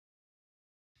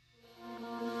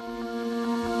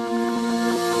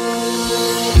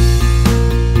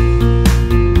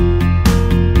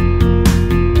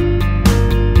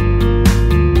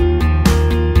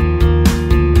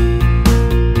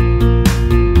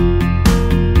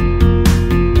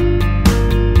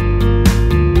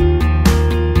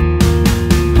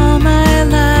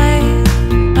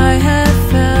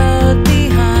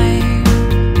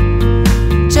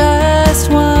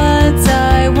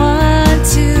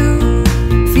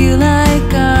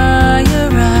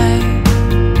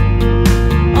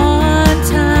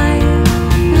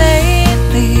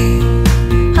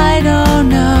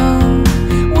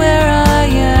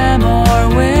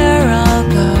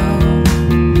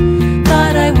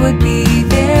would be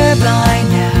there by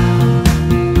now,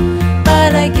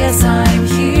 but I guess I'm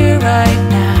here right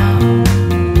now.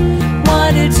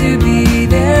 Wanted to be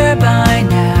there by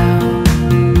now,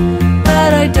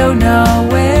 but I don't know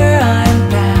where I'm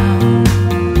bound.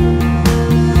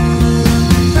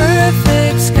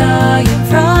 Perfect sky in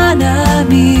front of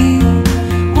me,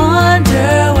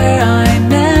 wonder where I'm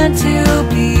meant to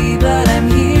be, but I'm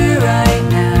here right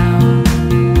now.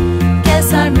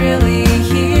 Guess I'm really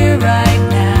here right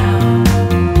now.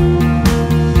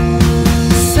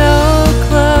 So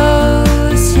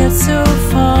close yet so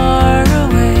far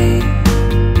away.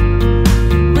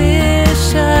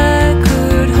 Wish I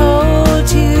could hold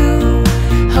you,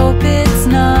 hope it's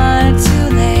not too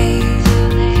late.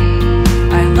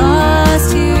 I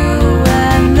lost you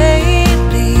and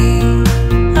lately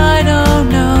I don't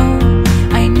know,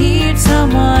 I need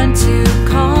someone to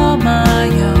call my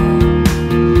own.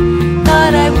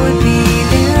 Thought I would be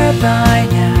there by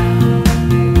now,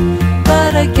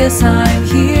 but I guess I'm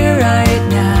here right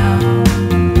now.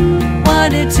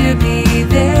 Wanted to be